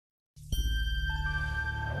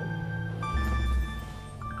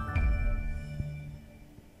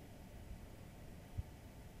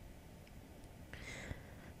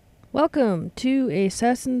Welcome to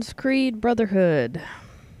Assassin's Creed Brotherhood.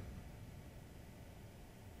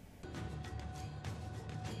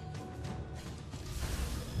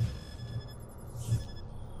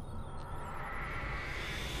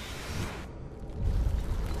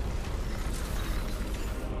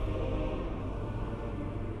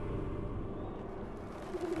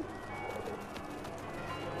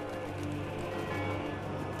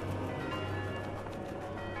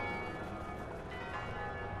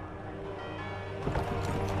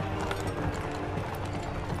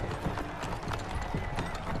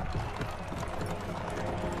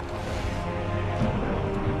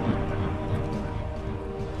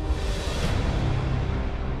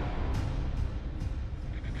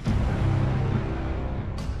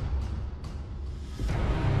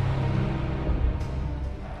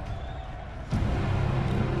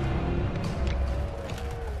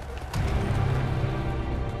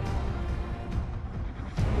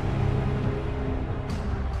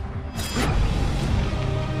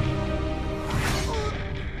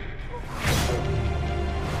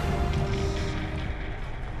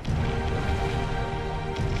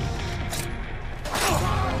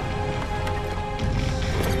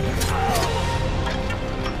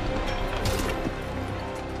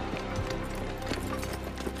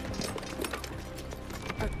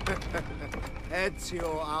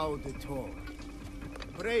 Ezio Auditor.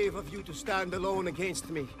 Brave of you to stand alone against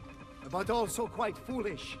me, but also quite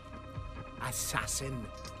foolish. Assassin.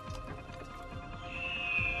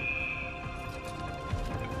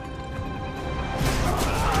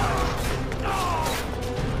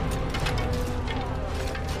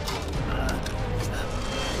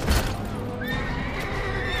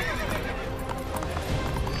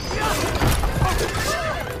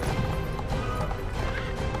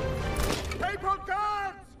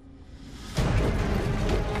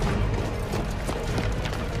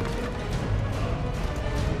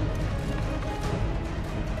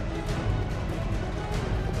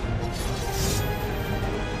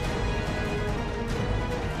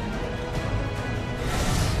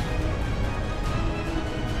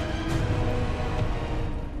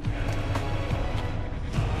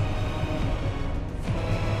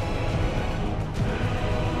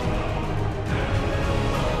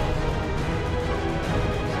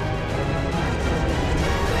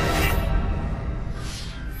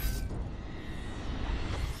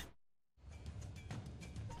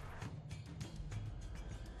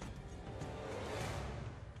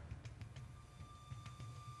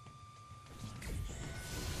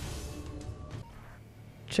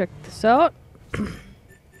 Check this out.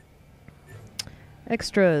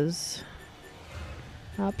 Extras.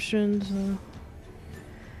 Options.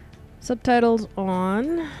 Subtitles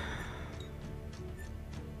on.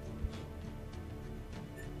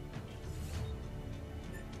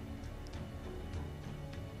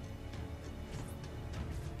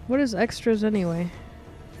 What is extras anyway?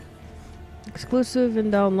 Exclusive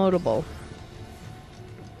and downloadable.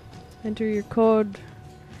 Enter your code.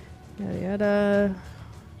 Yada yada.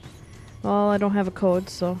 Well, I don't have a code,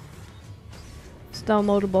 so it's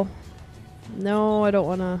downloadable. No, I don't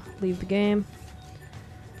want to leave the game.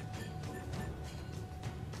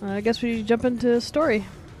 I guess we jump into the story.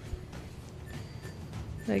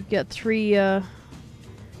 I get three, you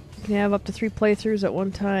can have up to 3 playthroughs at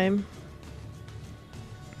one time.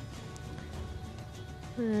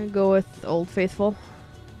 Go with Old Faithful.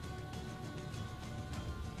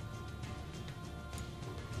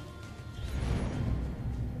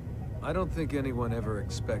 I don't think anyone ever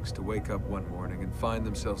expects to wake up one morning and find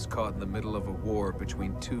themselves caught in the middle of a war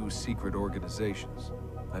between 2 secret organizations.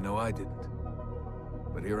 I know I didn't.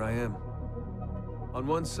 But here I am. On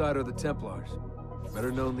one side are the Templars,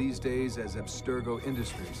 better known these days as Abstergo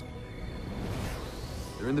Industries.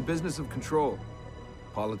 They're in the business of control.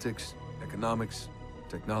 Politics, economics,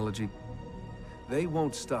 technology. They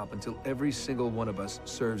won't stop until every single one of us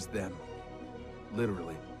serves them.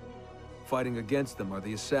 Literally. Fighting against them are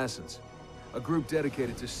the Assassins, a group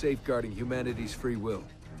dedicated to safeguarding humanity's free will.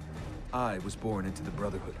 I was born into the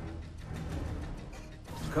Brotherhood.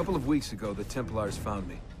 A couple of weeks ago, the Templars found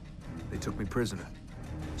me. They took me prisoner,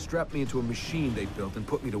 strapped me into a machine they built and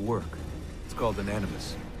put me to work. It's called an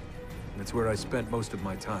Animus, and it's where I spent most of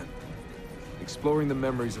my time. Exploring the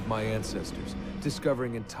memories of my ancestors,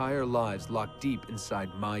 discovering entire lives locked deep inside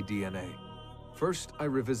my DNA. First, I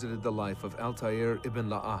revisited the life of Altair ibn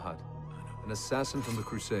La'ahad, an assassin from the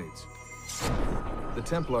Crusades. The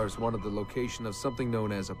Templars wanted the location of something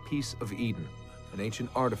known as a Piece of Eden, an ancient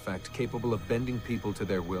artifact capable of bending people to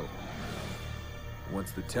their will.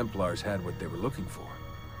 Once the Templars had what they were looking for,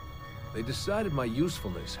 they decided my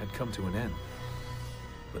usefulness had come to an end.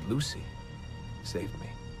 But Lucy saved me.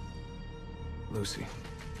 Lucy.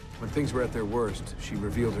 When things were at their worst, she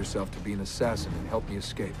revealed herself to be an assassin and helped me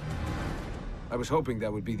escape. I was hoping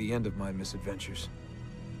that would be the end of my misadventures,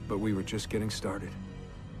 but we were just getting started.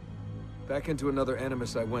 Back into another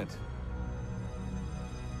Animus I went.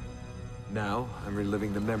 Now, I'm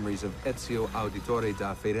reliving the memories of Ezio Auditore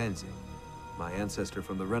da Firenze, my ancestor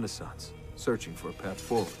from the Renaissance, searching for a path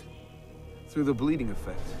forward. Through the bleeding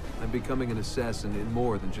effect, I'm becoming an assassin in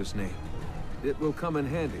more than just name. It will come in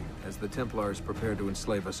handy as the Templars prepare to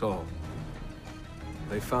enslave us all.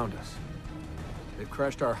 They found us. They've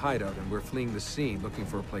crashed our hideout and we're fleeing the scene looking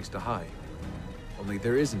for a place to hide. Only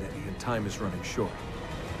there isn't any and time is running short.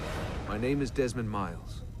 My name is Desmond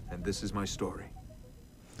Miles, and this is my story.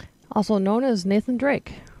 Also known as Nathan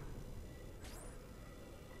Drake.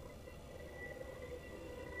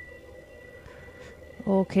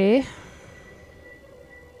 Okay.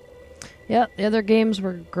 Yeah, the other games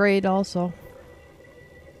were great also.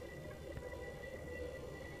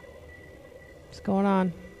 What's going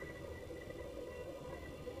on?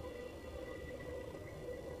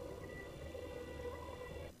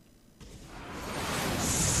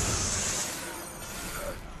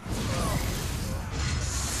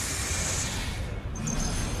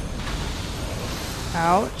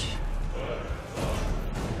 Ouch.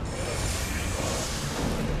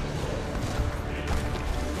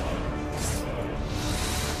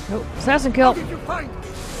 Nope. Assassin kill. How did you find me?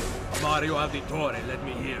 Mario Auditore, let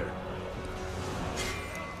me hear.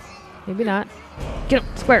 Maybe not. Get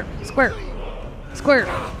him. Square. Square. Square.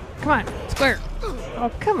 Come on. Square.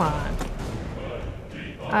 Oh, come on.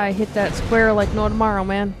 I hit that square like no tomorrow,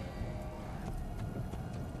 man.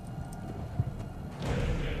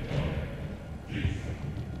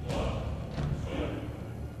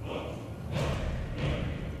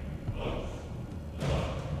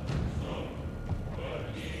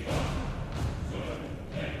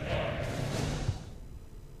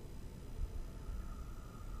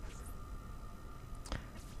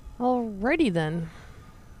 Alrighty then.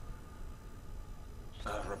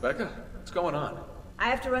 Rebecca? What's going on? I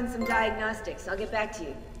have to run some diagnostics. I'll get back to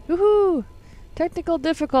you. Woohoo! Technical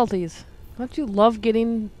difficulties. Don't you love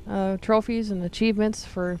getting trophies and achievements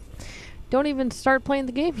for... Don't even start playing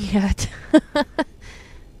the game yet.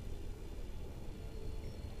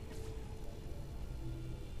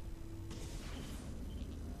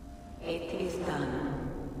 It is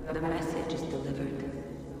done. The message is delivered.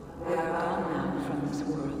 We are gone now from this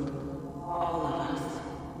world. All of us.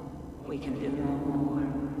 We can do no more.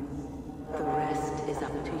 The rest is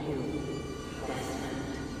up to you,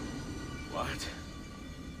 Desmond. What?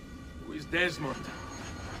 Who is Desmond?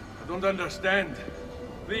 I don't understand.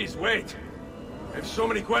 Please, wait. I have so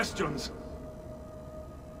many questions.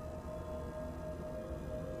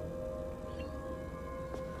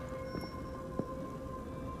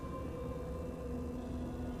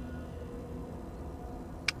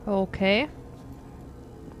 Okay.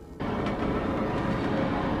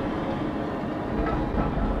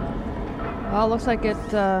 Well, looks like it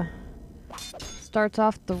starts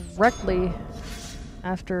off directly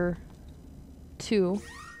after 2.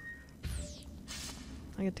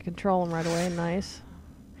 I get to control them right away. Nice.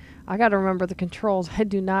 I gotta remember the controls. I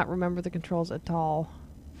do not remember the controls at all.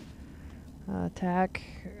 Attack.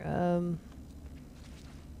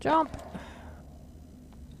 Jump.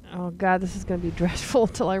 Oh god, this is gonna be dreadful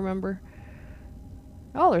until I remember.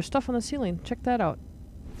 Oh, there's stuff on the ceiling. Check that out.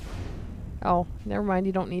 Oh, never mind.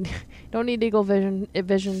 You don't need don't need eagle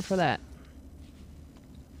vision for that.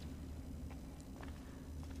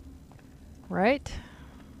 Right?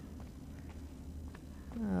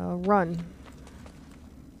 Run.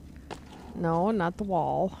 No, not the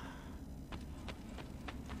wall.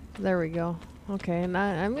 There we go. Okay, and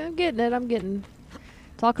I'm getting it. I'm getting.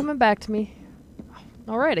 It's all coming back to me.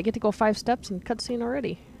 All right, I get to go 5 steps and cutscene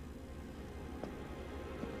already.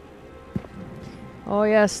 Oh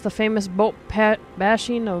yes, the famous boat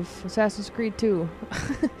bashing of Assassin's Creed 2.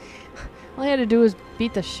 All you had to do was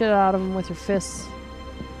beat the shit out of them with your fists.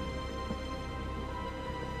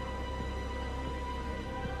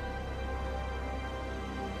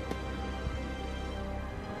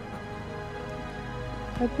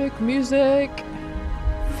 Epic music!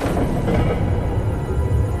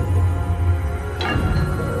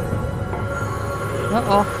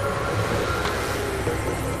 Uh-oh.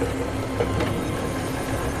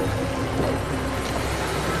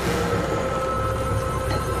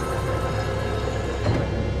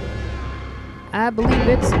 I believe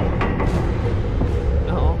it's...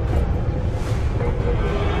 Uh-oh.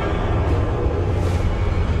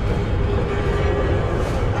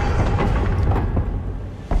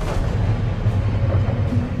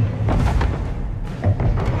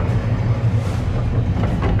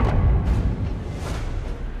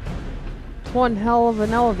 That's one hell of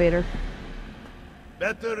an elevator.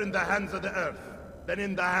 Better in the hands of the earth than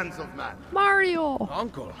in the hands of man. Mario!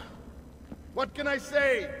 Uncle. What can I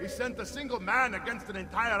say? We sent a single man against an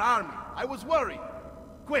entire army. I was worried.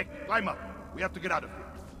 Quick, climb up. We have to get out of here.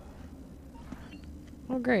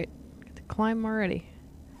 Oh, great. Get to climb already.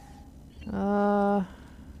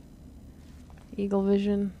 Eagle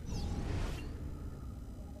vision.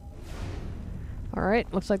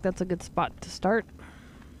 Alright, looks like that's a good spot to start.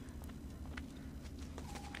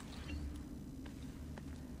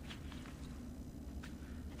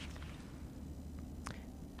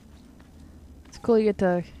 It's cool you get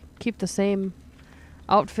to keep the same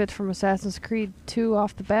outfit from Assassin's Creed 2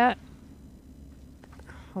 off the bat.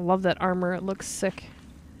 I love that armor, it looks sick.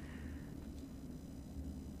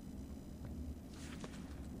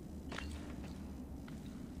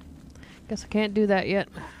 Guess I can't do that yet.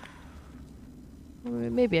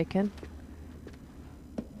 Maybe I can.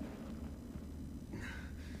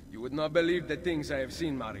 You would not believe the things I have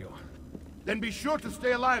seen, Mario. Then be sure to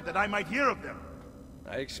stay alive that I might hear of them.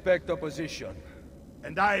 I expect opposition.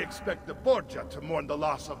 And I expect the Borgia to mourn the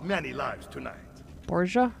loss of many lives tonight.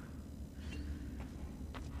 Borgia?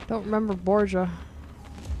 Don't remember Borgia.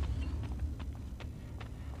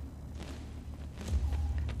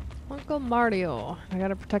 Uncle Mario. I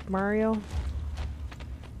gotta protect Mario.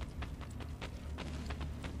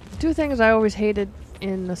 Two things I always hated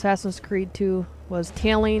in Assassin's Creed 2 was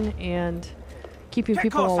tailing and keeping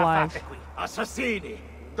people alive. Assassini!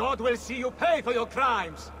 God will see you pay for your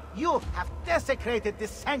crimes! You have desecrated the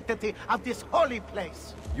sanctity of this holy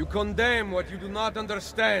place! You condemn what you do not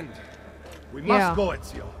understand. We must go,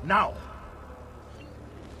 Ezio. Now!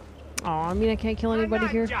 Oh, I mean I can't kill anybody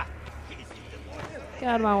here. Get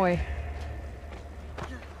out of my way.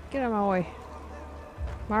 Get out of my way.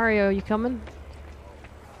 Mario, you coming?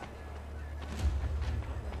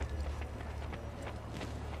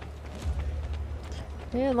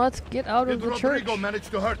 And let's get out of Did the church. Rodrigo manage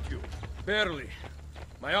to hurt you? Barely.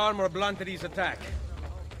 My armor blunted his attack.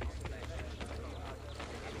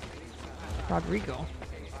 Rodrigo.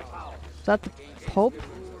 Is that the Pope?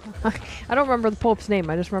 I don't remember the Pope's name.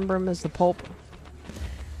 I just remember him as the Pope.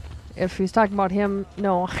 If he's talking about him,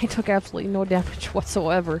 no, I took absolutely no damage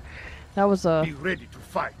whatsoever. That was a Be ready to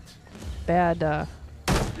fight. bad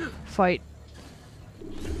fight.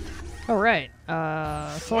 Alright,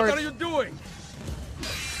 sword. What are you doing?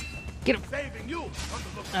 Get him. Saving you.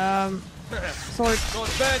 Sword. Not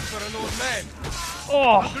bad for an old man.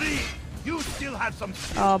 Oh! Agreed. You still have some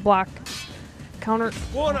skill. Block. Counter.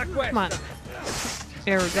 Buona Come on. questa.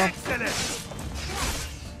 There we go. Excellent.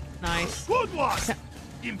 Nice. Good one.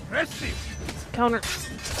 Impressive. Counter.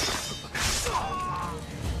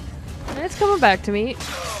 It's coming back to me.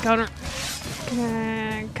 Counter.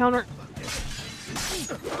 Counter.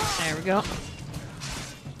 There we go.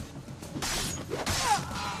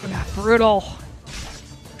 Brutal.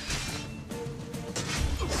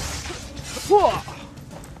 Whoa.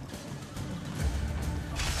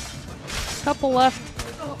 Couple left.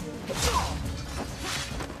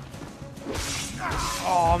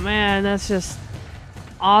 Oh man, that's just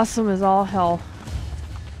awesome as all hell.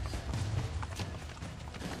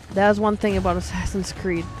 That is one thing about Assassin's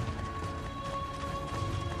Creed.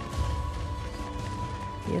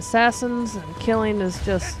 The assassins and killing is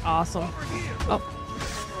just awesome. Oh.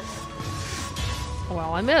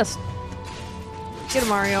 Well, I missed. Get him,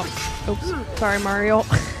 Mario. Oops. Sorry, Mario.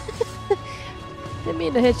 Didn't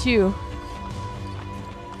mean to hit you.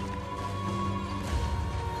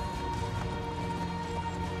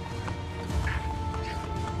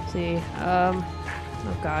 Let's see. Oh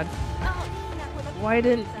god. Why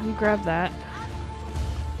didn't you grab that?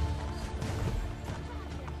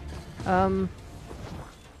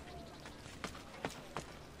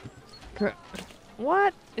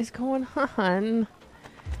 What is going on?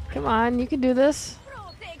 Come on, you can do this.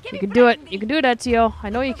 You can do it. You can do it, Ezio. I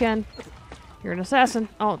know you can. You're an assassin.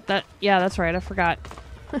 Oh, yeah, that's right. I forgot.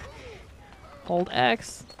 Hold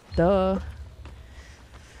X. Duh.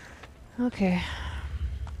 Okay.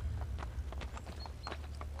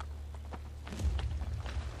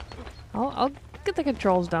 I'll get the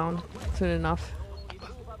controls down soon enough.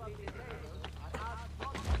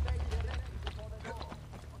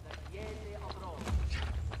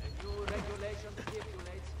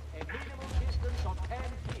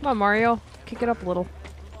 Come on, Mario. Kick it up a little.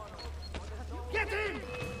 Get in.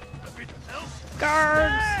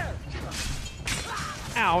 Guards!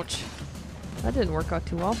 Ouch. That didn't work out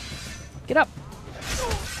too well. Get up.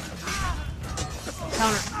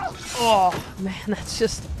 Counter. Oh, man, that's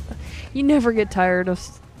just... You never get tired of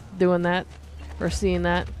doing that. Or seeing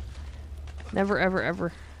that. Never, ever,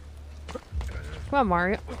 ever. Come on,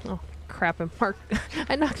 Mario. Oh, crap.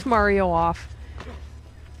 I knocked Mario off.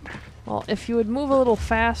 Well, if you would move a little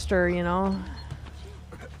faster, you know.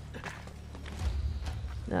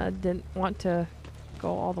 Didn't want to go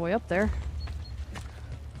all the way up there.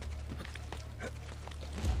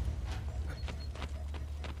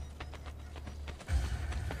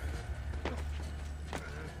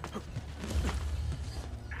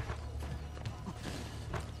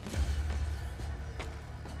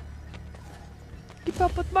 Keep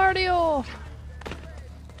up with Mario!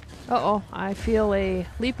 Uh-oh, I feel a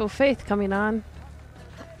leap of faith coming on.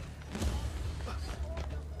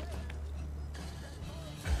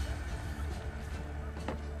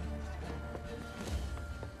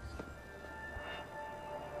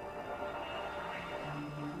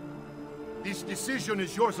 This decision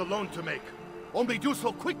is yours alone to make. Only do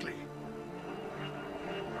so quickly.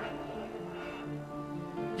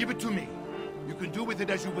 Give it to me. You can do with it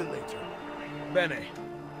as you will later. Bene.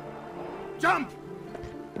 Jump!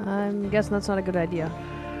 I'm guessing that's not a good idea.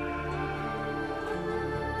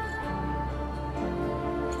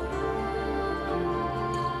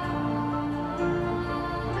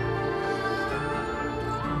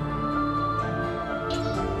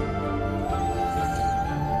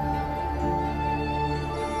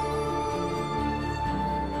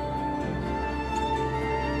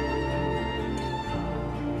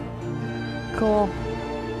 Cool.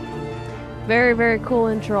 Very, very cool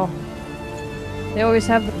intro. They always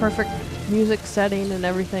have the perfect music setting and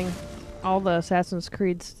everything. All the Assassin's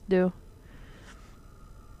Creeds do.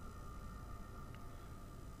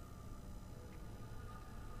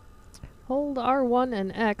 Hold R1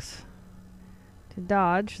 and X to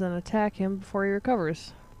dodge, then attack him before he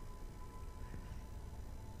recovers.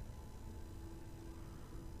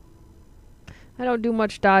 I don't do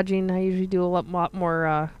much dodging. I usually do a lot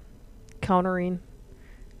more countering,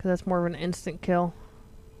 because that's more of an instant kill.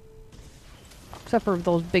 Except for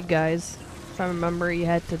those big guys. If I remember, you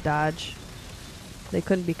had to dodge. They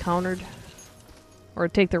couldn't be countered. Or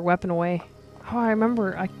take their weapon away. Oh, I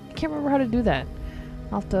remember. I can't remember how to do that.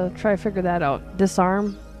 I'll have to try to figure that out.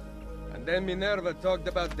 Disarm. And then Minerva talked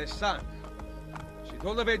about the sun. She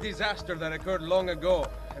told of a disaster that occurred long ago,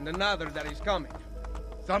 and another that is coming.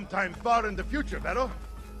 Sometime far in the future, Vero.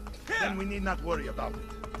 Then we need not worry about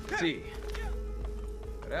it. See.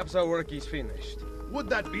 Perhaps our work is finished. Would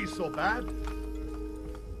that be so bad?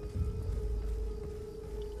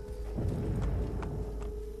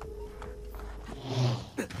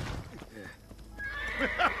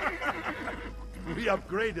 We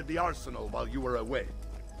upgraded the arsenal while you were away.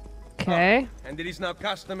 Okay. And it is now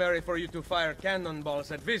customary for you to fire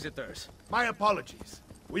cannonballs at visitors. My apologies.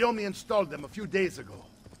 We only installed them a few days ago.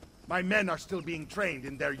 My men are still being trained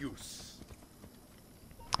in their use.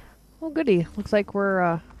 Well, goody. Looks like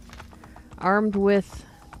we're armed with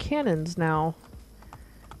cannons now.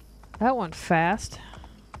 That went fast.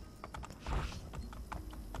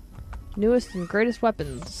 Newest and greatest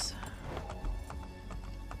weapons.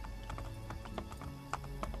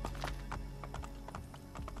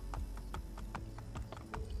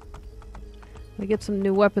 I get some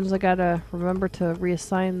new weapons. I gotta remember to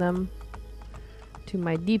reassign them to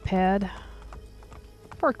my D-pad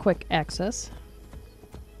for quick access.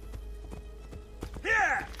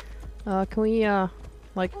 Can we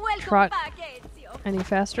like trot any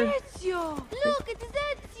faster? Ezio! Look, it is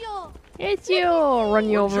Ezio! Ezio! Run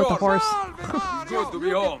you over with the horse. Good to be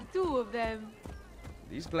home. Two of them.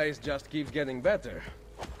 This place just keeps getting better.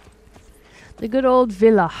 The good old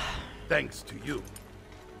villa. Thanks to you.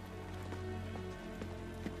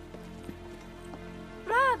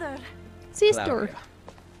 Brother! Sister. Claudia.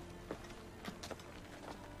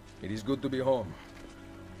 It is good to be home.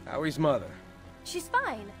 How is mother? She's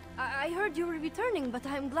fine. I heard you were returning, but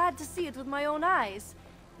I'm glad to see it with my own eyes.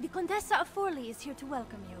 The Contessa of Forli is here to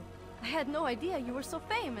welcome you. I had no idea you were so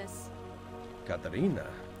famous. Katarina?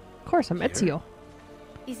 Of course, I'm Ezio.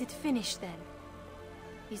 Is it finished then?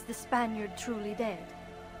 Is the Spaniard truly dead?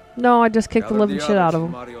 No, I just kicked the Gather living shit out of others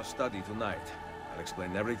him. to Mario's study tonight. I'll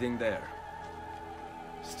explain everything there.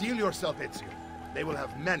 Steel yourself, Ezio. They will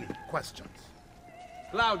have many questions.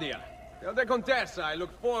 Claudia, tell the Contessa I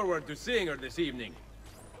look forward to seeing her this evening.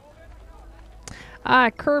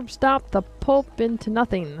 I curb stomped the Pope into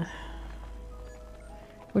nothing.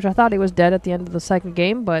 Which I thought he was dead at the end of the second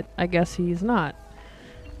game, but I guess he's not.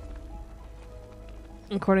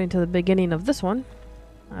 According to the beginning of this one.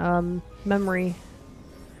 Memory.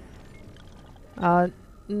 No,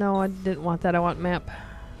 I didn't want that. I want map.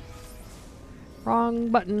 Wrong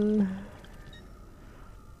button.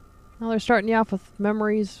 Now they're starting you off with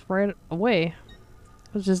memories right away.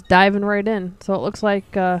 I was just diving right in. So it looks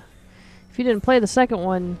like If you didn't play the second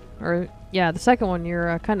one, or yeah, the second one,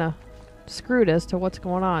 you're kind of screwed as to what's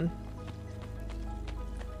going on.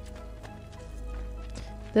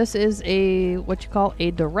 This is a what you call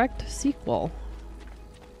a direct sequel.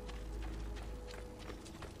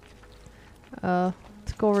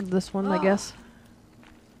 Let's go over to this one, I guess.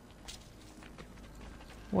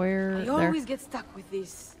 Where I there? always get stuck with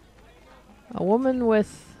this. A woman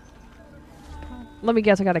with. Let me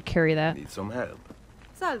guess. I gotta carry that. Need some help.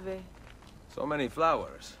 Salve. So many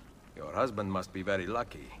flowers. Your husband must be very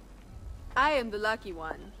lucky. I am the lucky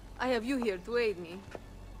one. I have you here to aid me.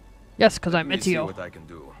 Yes, because Let I'm me see Ezio. what I can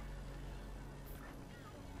do.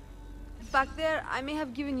 Back there, I may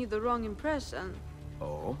have given you the wrong impression.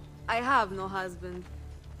 Oh? I have no husband.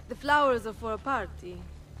 The flowers are for a party.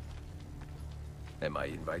 Am I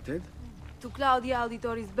invited? To Claudia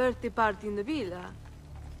Auditori's birthday party in the villa.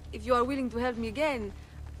 If you are willing to help me again,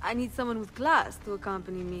 I need someone with class to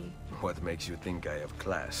accompany me. What makes you think I have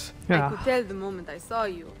class? I could tell the moment I saw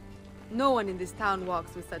you. No one in this town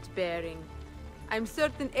walks with such bearing. I'm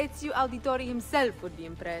certain Ezio Auditori himself would be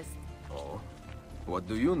impressed. Oh? What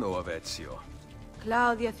do you know of Ezio?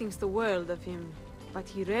 Claudia thinks the world of him, but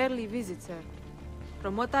he rarely visits her.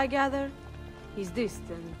 From what I gather, he's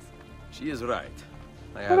distant. She is right.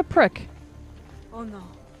 What a prick. Oh no.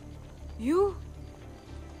 You?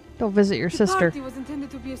 Don't visit your The sister. party was intended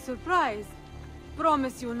to be a surprise.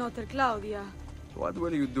 Promise you will not tell Claudia. What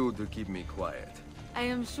will you do to keep me quiet? I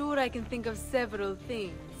am sure I can think of several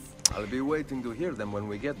things. I'll be waiting to hear them when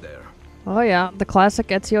we get there. Oh yeah, the classic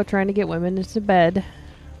Ezio trying to get women into bed.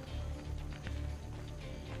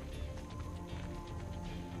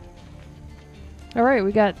 Alright,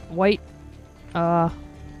 we got white,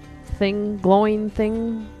 thing, glowing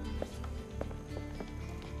thing.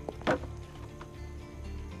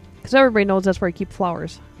 Because everybody knows that's where you keep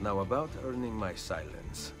flowers. Now about earning my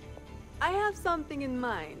silence. I have something in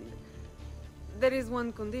mind. There is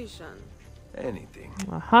one condition. Anything.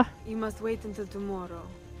 Uh-huh. You must wait until tomorrow.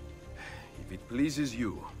 If it pleases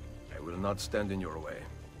you, I will not stand in your way.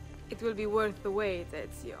 It will be worth the wait,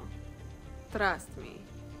 Ezio. Trust me.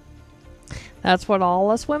 That's what all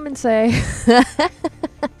us women say.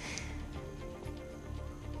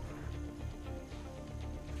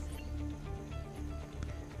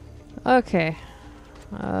 Okay.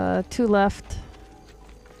 2 left.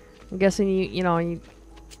 I'm guessing you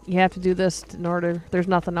have to do this in order. There's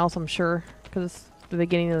nothing else, I'm sure, because it's the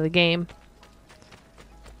beginning of the game.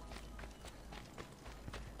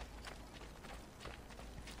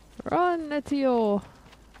 Run, Ezio.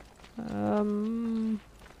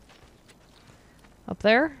 Up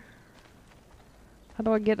there? How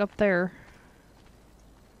do I get up there?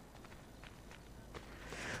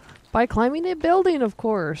 By climbing a building, of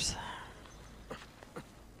course.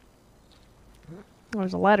 Oh,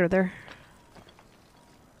 there's a ladder there.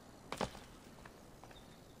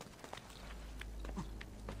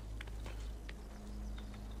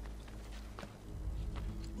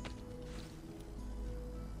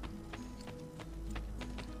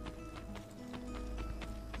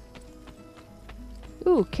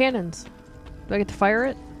 Ooh, cannons. Do I get to fire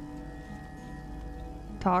it?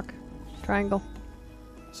 Talk. Triangle.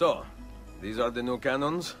 So, these are the new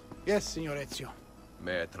cannons? Yes, Signor Ezio.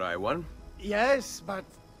 May I try one? Yes, but...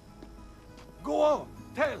 Go on,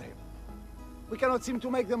 tell him. We cannot seem to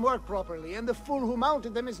make them work properly, and the fool who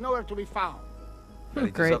mounted them is nowhere to be found. Then it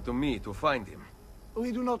is Great. up to me to find him.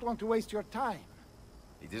 We do not want to waste your time.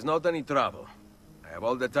 It is not any trouble. I have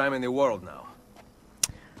all the time in the world now.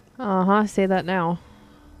 Uh-huh, say that now.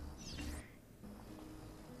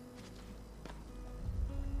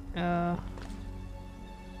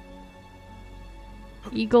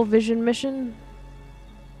 Eagle Vision mission?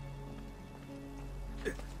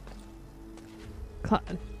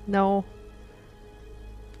 No.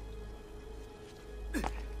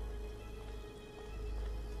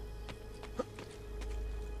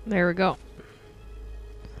 There we go.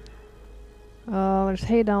 There's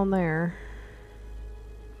hay down there.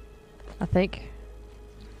 I think.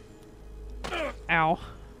 Ow.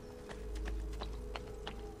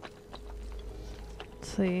 Let's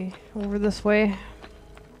see. Over this way.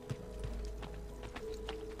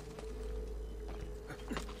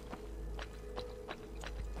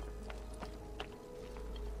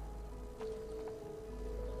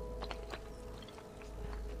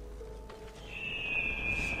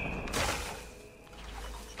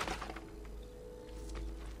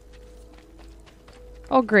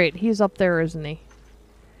 Oh great, he's up there, isn't he?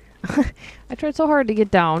 I tried so hard to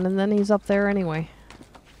get down, and then he's up there anyway.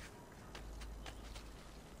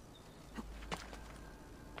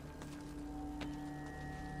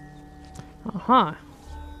 Uh-huh.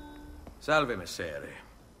 Salve, Messere.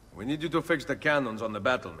 We need you to fix the cannons on the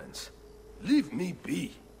battlements. Leave me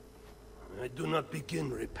be. I do not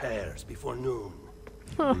begin repairs before noon.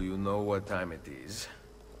 Do you know what time it is?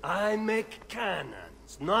 I make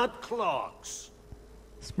cannons, not clocks.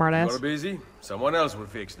 Smartass. You're busy. Someone else will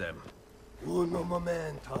fix them. Uno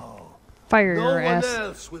momento. Fire No your one ass.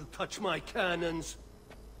 else will touch my cannons.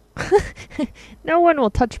 No one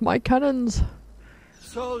will touch my cannons.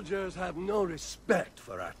 Soldiers have no respect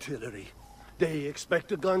for artillery. They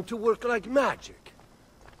expect a gun to work like magic.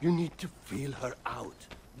 You need to feel her out.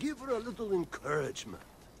 Give her a little encouragement.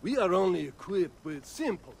 We are only equipped with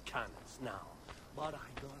simple cannons now. But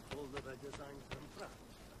I got hold of a design from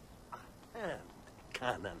France. A hand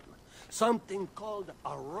cannon. Something called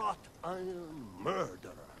a wrought iron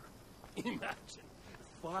murderer. Imagine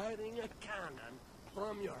firing a cannon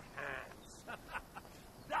from your hands.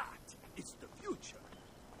 That is the future.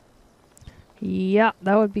 Yeah,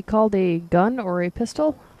 that would be called a gun or a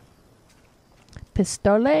pistol.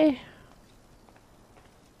 Pistole.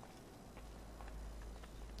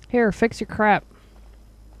 Here, fix your crap.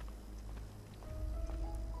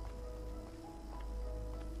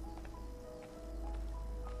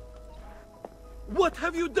 What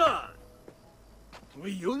have you done?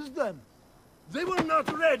 We used them. They were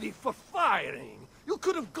not ready for firing. You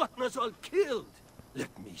could have gotten us all killed.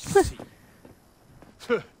 Let me see.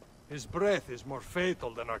 His breath is more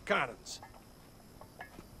fatal than our cannons.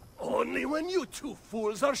 Only when you two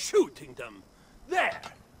fools are shooting them. There,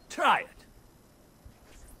 try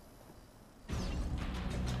it.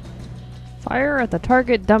 Fire at the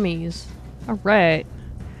target dummies. Alright.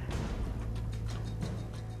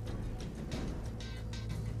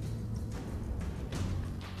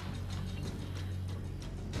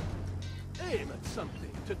 Aim at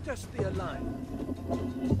something to test the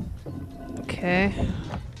alignment. Okay.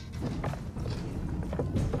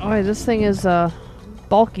 Oh, this thing is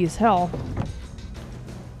bulky as hell.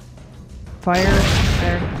 Fire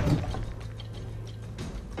there.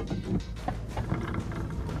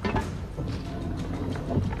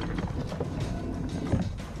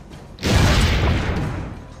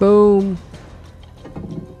 Boom.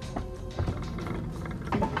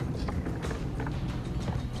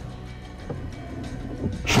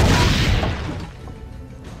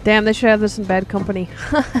 Damn, they should have this in Bad Company.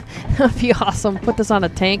 That'd be awesome. Put this on a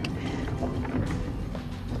tank.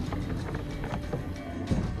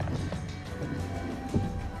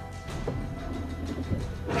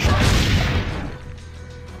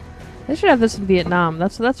 They should have this in Vietnam.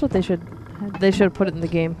 That's what they should have put it in the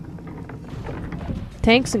game.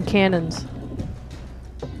 Tanks and cannons.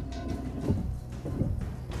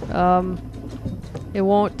 It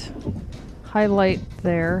won't highlight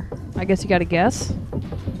there. I guess you gotta guess.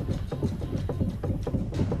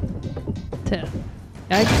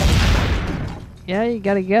 Yeah, you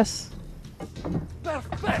gotta guess.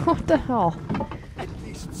 Perfect. What the hell? At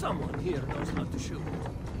least someone here knows how to shoot.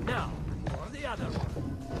 Now, for the other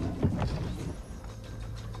one.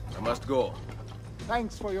 I must go.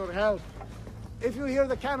 Thanks for your help. If you hear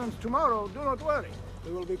the cannons tomorrow, do not worry.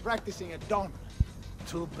 We will be practicing at dawn.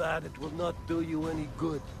 Too bad it will not do you any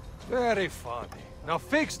good. Very funny. Now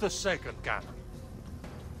fix the second cannon.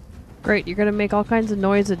 Great, you're gonna make all kinds of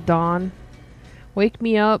noise at dawn. Wake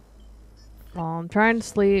me up while I'm trying to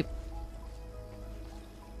sleep.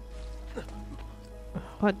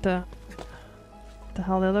 What the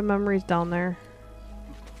hell? The other memory's down there.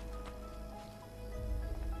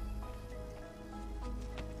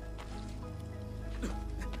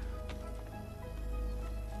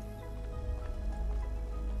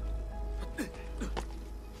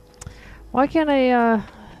 Why can't I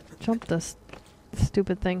jump this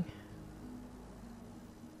stupid thing?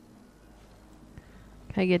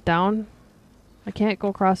 Can I get down? I can't go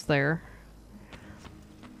across there.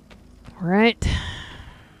 Alright.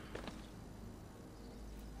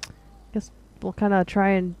 Guess we'll kind of try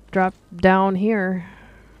and drop down here.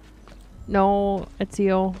 No,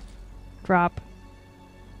 Ezio. Drop.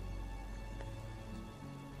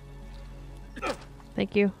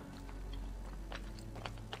 Thank you.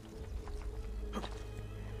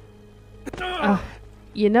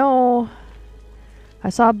 You know, I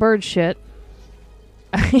saw bird shit.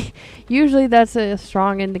 Usually that's a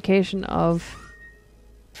strong indication of,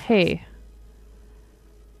 hey,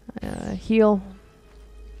 heal.